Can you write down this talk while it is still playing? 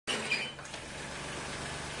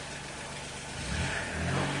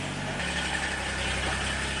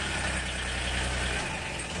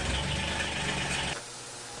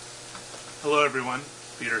Hello everyone,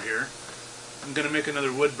 Peter here. I'm going to make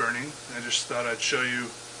another wood burning. I just thought I'd show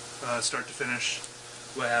you start to finish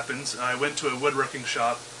what happens. I went to a woodworking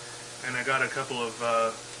shop and I got a couple of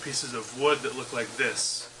pieces of wood that look like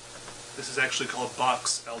this. This is actually called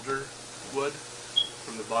box elder wood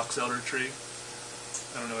from the box elder tree.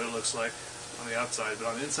 I don't know what it looks like on the outside, but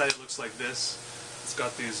on the inside it looks like this. It's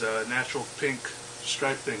got these natural pink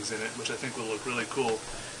stripe things in it, which I think will look really cool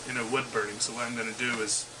in a wood burning. So what I'm going to do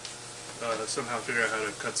is somehow figure out how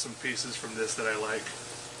to cut some pieces from this that I like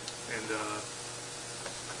and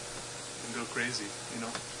go crazy, you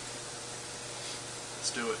know.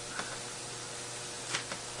 Let's do it.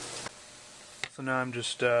 So now I'm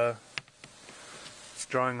just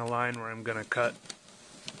drawing a line where I'm going to cut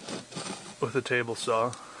with a table saw.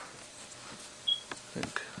 I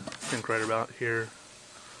think right about here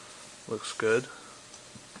looks good.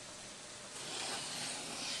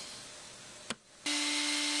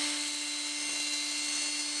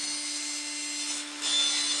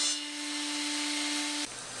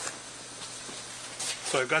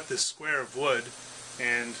 So I've got this square of wood,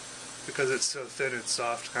 and because it's so thin and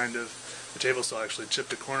soft, kind of, the table saw actually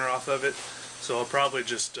chipped a corner off of it. So I'll probably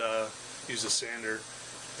just use a sander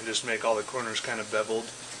and just make all the corners kind of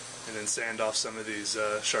beveled, and then sand off some of these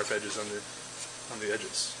sharp edges on the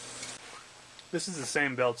edges. This is the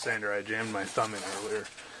same belt sander I jammed my thumb in earlier.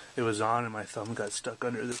 It was on and my thumb got stuck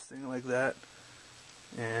under this thing like that,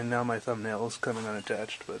 and now my thumbnail is coming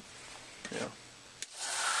unattached, but yeah.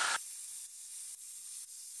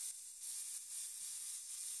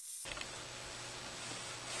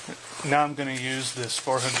 Now I'm going to use this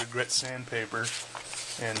 400 grit sandpaper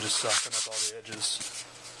and just soften up all the edges.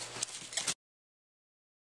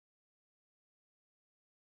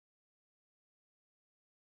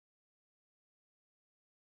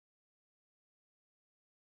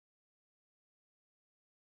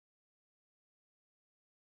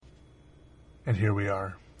 And here we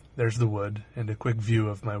are. There's the wood and a quick view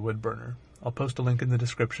of my wood burner. I'll post a link in the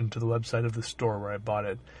description to the website of the store where I bought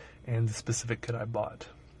it and the specific kit I bought.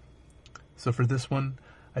 So for this one,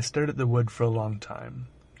 I stared at the wood for a long time,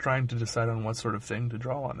 trying to decide on what sort of thing to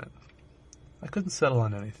draw on it. I couldn't settle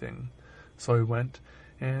on anything, so I went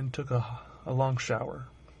and took a long shower.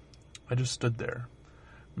 I just stood there,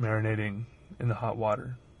 marinating in the hot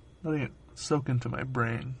water, letting it soak into my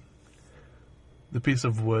brain. The piece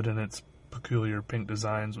of wood and its peculiar pink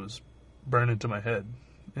designs was burned into my head,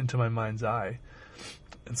 into my mind's eye,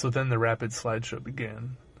 and so then the rapid slideshow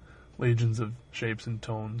began. Legions of shapes and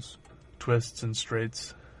tones, twists and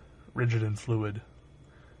straights, rigid and fluid,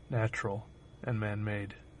 natural and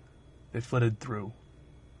man-made. They flitted through,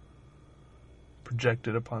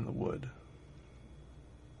 projected upon the wood.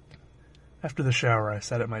 After the shower, I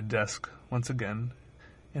sat at my desk once again,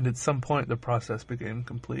 and at some point the process became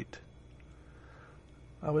complete.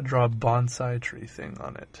 I would draw a bonsai tree thing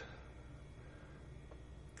on it.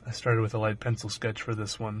 I started with a light pencil sketch for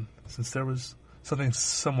this one, since there was something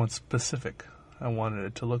somewhat specific I wanted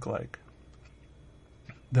it to look like.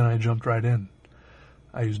 Then I jumped right in.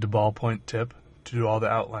 I used a ballpoint tip to do all the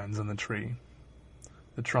outlines on the tree,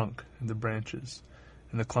 the trunk and the branches,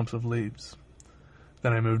 and the clumps of leaves.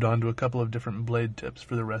 Then I moved on to a couple of different blade tips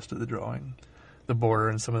for the rest of the drawing. The border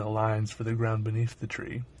and some of the lines for the ground beneath the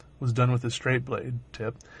tree was done with a straight blade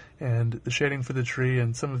tip, and the shading for the tree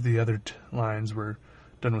and some of the other lines were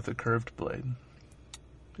done with a curved blade.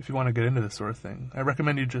 If you want to get into this sort of thing, I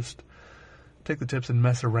recommend you just take the tips and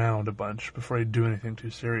mess around a bunch before you do anything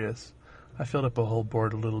too serious. I filled up a whole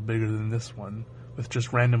board a little bigger than this one, with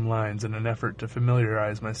just random lines in an effort to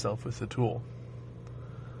familiarize myself with the tool.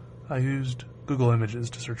 I used Google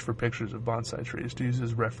Images to search for pictures of bonsai trees to use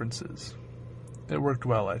as references. It worked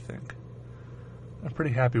well, I think. I'm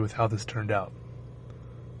pretty happy with how this turned out.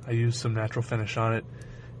 I used some natural finish on it,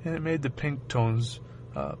 and it made the pink tones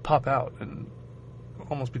pop out and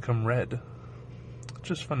almost become red. It's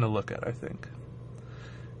just fun to look at, I think.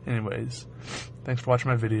 Anyways, thanks for watching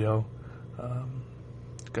my video.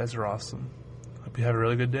 You guys are awesome. Hope you have a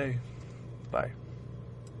really good day. Bye.